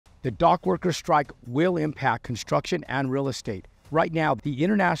The dock worker strike will impact construction and real estate. Right now, the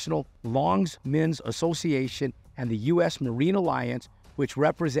International Longsmen's Association and the U.S. Marine Alliance, which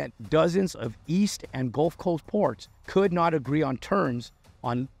represent dozens of East and Gulf Coast ports, could not agree on terms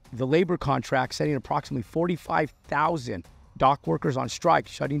on the labor contract, setting approximately 45,000 dock workers on strike,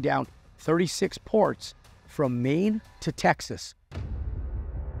 shutting down 36 ports from Maine to Texas.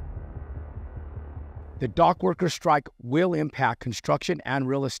 The dock worker strike will impact construction and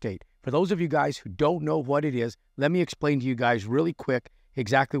real estate. For those of you guys who don't know what it is, let me explain to you guys really quick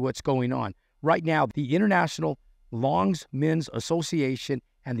exactly what's going on. Right now, the International Longsmen's Association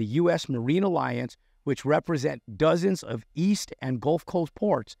and the U.S. Marine Alliance, which represent dozens of East and Gulf Coast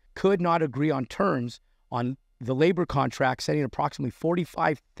ports, could not agree on terms on the labor contract, setting approximately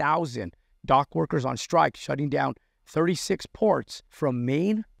 45,000 dock workers on strike, shutting down 36 ports from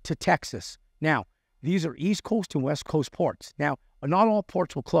Maine to Texas. Now, these are East Coast and West Coast ports. Now, not all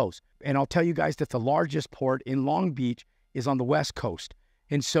ports will close. And I'll tell you guys that the largest port in Long Beach is on the West Coast.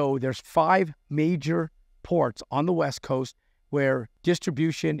 And so there's 5 major ports on the West Coast where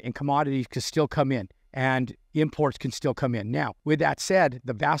distribution and commodities can still come in and imports can still come in. Now, with that said,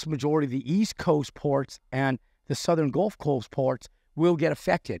 the vast majority of the East Coast ports and the Southern Gulf Coast ports will get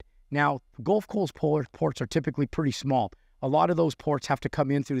affected. Now, Gulf Coast ports are typically pretty small. A lot of those ports have to come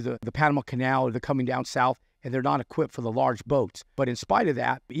in through the Panama Canal, or they're coming down south, and they're not equipped for the large boats. But in spite of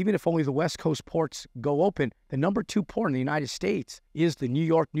that, even if only the West Coast ports go open, the number 2 port in the United States is the New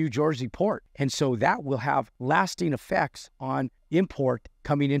York, New Jersey port. And so that will have lasting effects on import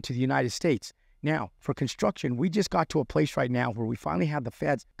coming into the United States. Now, for construction, we just got to a place right now where we finally had the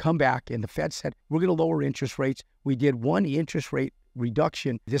feds come back, and the Fed said, we're going to lower interest rates. We did 1 interest rate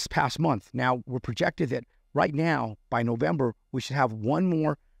reduction this past month. Now, we're projected that right now, by November, we should have 1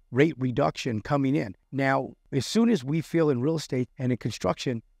 more rate reduction coming in. Now, as soon as we feel in real estate and in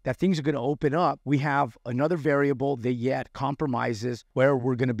construction that things are going to open up, we have another variable that yet compromises where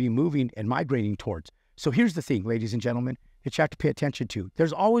we're going to be moving and migrating towards. So here's the thing, ladies and gentlemen, that you have to pay attention to.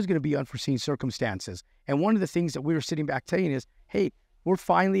 There's always going to be unforeseen circumstances. And one of the things that we were sitting back saying is, hey, we're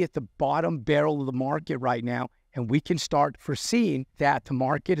finally at the bottom barrel of the market right now, and we can start foreseeing that the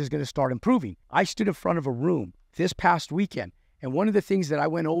market is going to start improving. I stood in front of a room this past weekend, and one of the things that I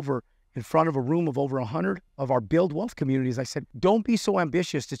went over in front of a room of over 100 of our Build Wealth communities, I said, don't be so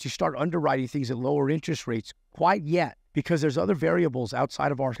ambitious that you start underwriting things at lower interest rates quite yet, because there's other variables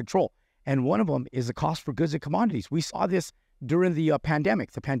outside of our control. And one of them is the cost for goods and commodities. We saw this during the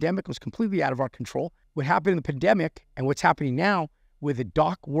pandemic. The pandemic was completely out of our control. What happened in the pandemic and what's happening now with the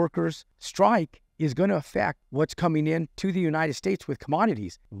dock workers strike is going to affect what's coming in to the United States with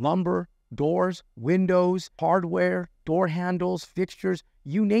commodities. Lumber, doors, windows, hardware, door handles, fixtures,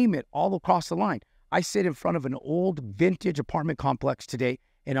 you name it, all across the line. I sit in front of an old vintage apartment complex today,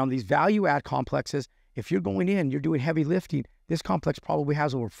 and on these value-add complexes, if you're going in, you're doing heavy lifting, this complex probably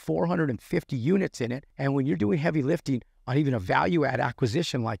has over 450 units in it, and when you're doing heavy lifting on even a value-add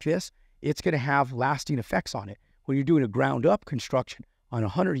acquisition like this, it's going to have lasting effects on it. When you're doing a ground-up construction on a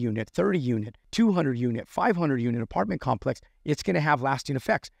 100-unit, 30-unit, 200-unit, 500-unit apartment complex, it's going to have lasting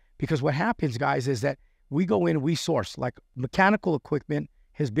effects. Because what happens, guys, is that we go in and we source. Like mechanical equipment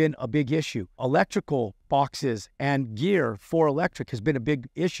has been a big issue. Electrical boxes and gear for electric has been a big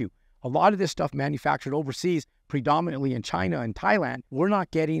issue. A lot of this stuff manufactured overseas, predominantly in China and Thailand, we're not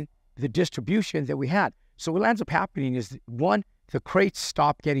getting the distribution that we had. So what ends up happening is, one, the crates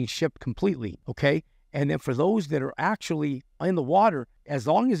stop getting shipped completely, okay? And then for those that are actually in the water, as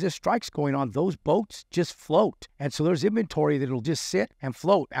long as this strike's going on, those boats just float. And so there's inventory that'll just sit and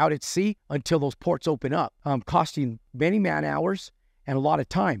float out at sea until those ports open up, costing many man hours and a lot of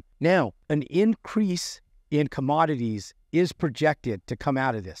time. Now, an increase in commodities is projected to come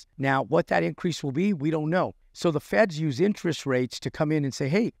out of this. Now, what that increase will be, we don't know. So the feds use interest rates to come in and say,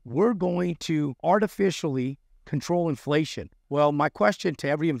 hey, we're going to artificially control inflation. Well, my question to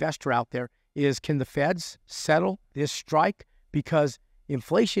every investor out there is, can the feds settle this strike? Because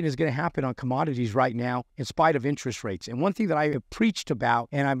inflation is going to happen on commodities right now in spite of interest rates. And one thing that I have preached about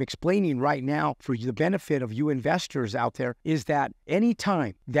and I'm explaining right now for the benefit of you investors out there is that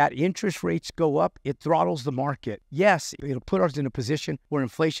anytime that interest rates go up, it throttles the market. Yes, it'll put us in a position where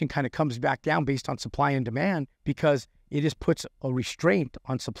inflation kind of comes back down based on supply and demand, because it just puts a restraint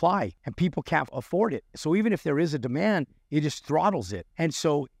on supply and people can't afford it. So even if there is a demand, it just throttles it. And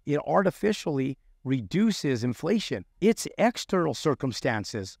so it artificially reduces inflation. It's external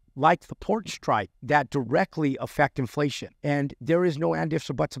circumstances like the port strike that directly affect inflation. And there is no and ifs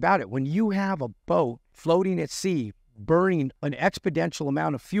or buts about it. When you have a boat floating at sea, burning an exponential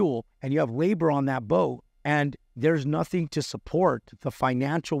amount of fuel, and you have labor on that boat, and there's nothing to support the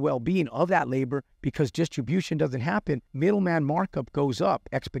financial well-being of that labor because distribution doesn't happen. Middleman markup goes up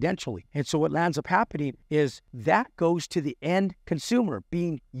exponentially. And so what lands up happening is that goes to the end consumer,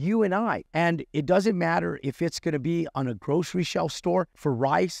 being you and I. And it doesn't matter if it's going to be on a grocery shelf store for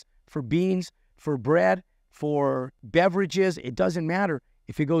rice, for beans, for bread, for beverages. It doesn't matter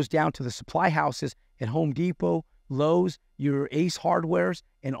if it goes down to the supply houses at Home Depot, Lowe's, your Ace Hardwares,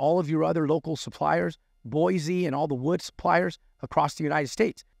 and all of your other local suppliers, Boise, and all the wood suppliers across the United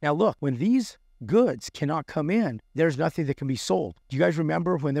States. Now, look, when these goods cannot come in, there's nothing that can be sold. Do you guys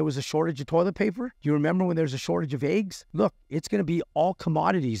remember when there was a shortage of toilet paper? Do you remember when there's a shortage of eggs? Look, it's going to be all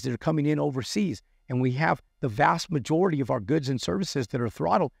commodities that are coming in overseas. And we have the vast majority of our goods and services that are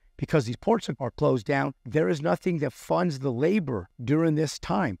throttled because these ports are closed down. There is nothing that funds the labor during this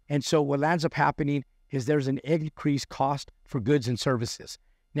time. And so what ends up happening is there's an increased cost for goods and services.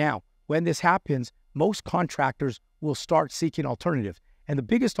 Now, when this happens, most contractors will start seeking alternatives. And the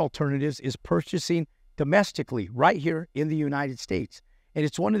biggest alternatives is purchasing domestically right here in the United States. And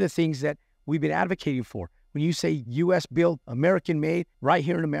it's one of the things that we've been advocating for. When you say U.S. built, American made, right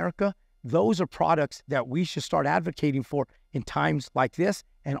here in America, those are products that we should start advocating for in times like this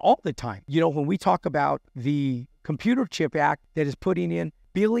and all the time. You know, when we talk about the Computer Chip Act that is putting in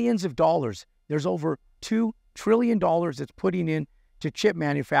billions of dollars, there's over $2 trillion that's putting in to chip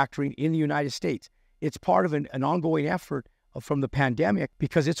manufacturing in the United States. It's part of an ongoing effort from the pandemic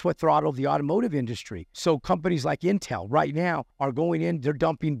because it's what throttled the automotive industry. So companies like Intel right now are going in, they're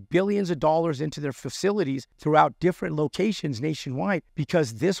dumping billions of dollars into their facilities throughout different locations nationwide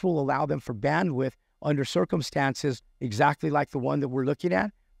because this will allow them for bandwidth under circumstances exactly like the one that we're looking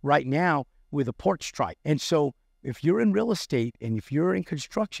at right now with a port strike. And so if you're in real estate and if you're in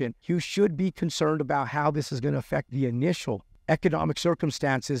construction, you should be concerned about how this is going to affect the initial economic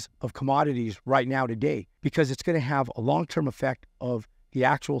circumstances of commodities right now today, because it's going to have a long-term effect of the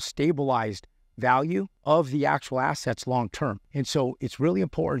actual stabilized value of the actual assets long-term. And so it's really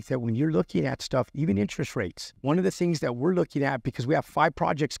important that when you're looking at stuff, even interest rates, one of the things that we're looking at, because we have 5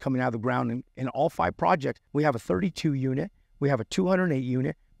 projects coming out of the ground, and in all 5 projects, we have a 32 unit, we have a 208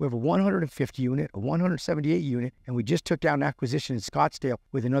 unit, we have a 150 unit, a 178 unit, and we just took down an acquisition in Scottsdale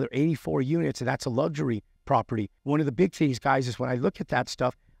with another 84 units, and that's a luxury property. One of the big things, guys, is when I look at that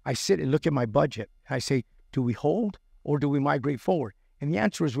stuff, I sit and look at my budget, and I say, do we hold or do we migrate forward? And the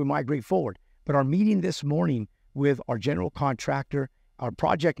answer is we migrate forward. But our meeting this morning with our general contractor, our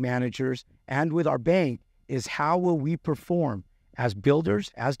project managers, and with our bank is how will we perform as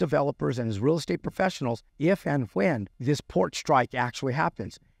builders, as developers, and as real estate professionals if and when this port strike actually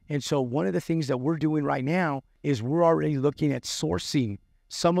happens. And so one of the things that we're doing right now is we're already looking at sourcing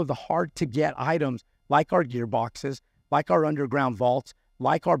some of the hard-to-get items like our gearboxes, like our underground vaults,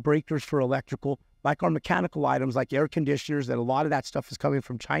 like our breakers for electrical, like our mechanical items like air conditioners, that a lot of that stuff is coming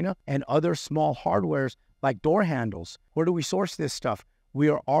from China, and other small hardwares like door handles. Where do we source this stuff? We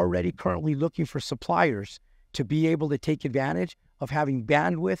are already currently looking for suppliers to be able to take advantage of having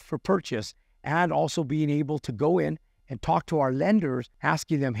bandwidth for purchase and also being able to go in and talk to our lenders,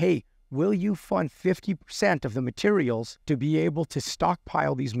 asking them, hey, will you fund 50% of the materials to be able to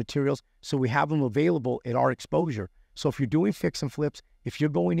stockpile these materials so we have them available at our exposure? So if you're doing fix and flips, if you're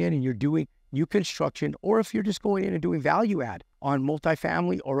going in and you're doing new construction, or if you're just going in and doing value add on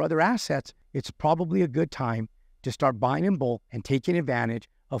multifamily or other assets, it's probably a good time to start buying in bulk and taking advantage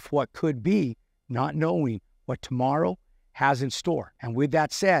of what could be, not knowing what tomorrow has in store. And with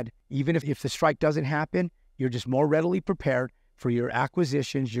that said, even if the strike doesn't happen, you're just more readily prepared for your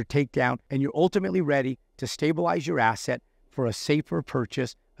acquisitions, your takedown, and you're ultimately ready to stabilize your asset for a safer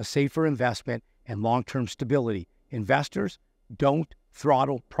purchase, a safer investment, and long-term stability. Investors, don't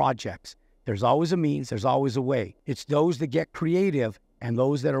throttle projects. There's always a means, there's always a way. It's those that get creative and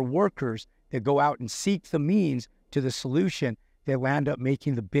those that are workers that go out and seek the means to the solution that will end up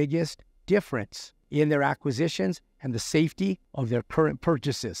making the biggest difference in their acquisitions and the safety of their current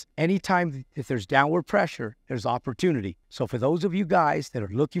purchases. Anytime that there's downward pressure, there's opportunity. So for those of you guys that are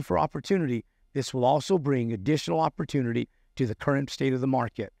looking for opportunity, this will also bring additional opportunity to the current state of the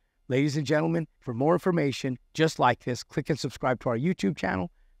market. Ladies and gentlemen, for more information just like this, click and subscribe to our YouTube channel,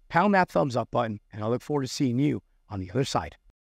 pound that thumbs up button, and I look forward to seeing you on the other side.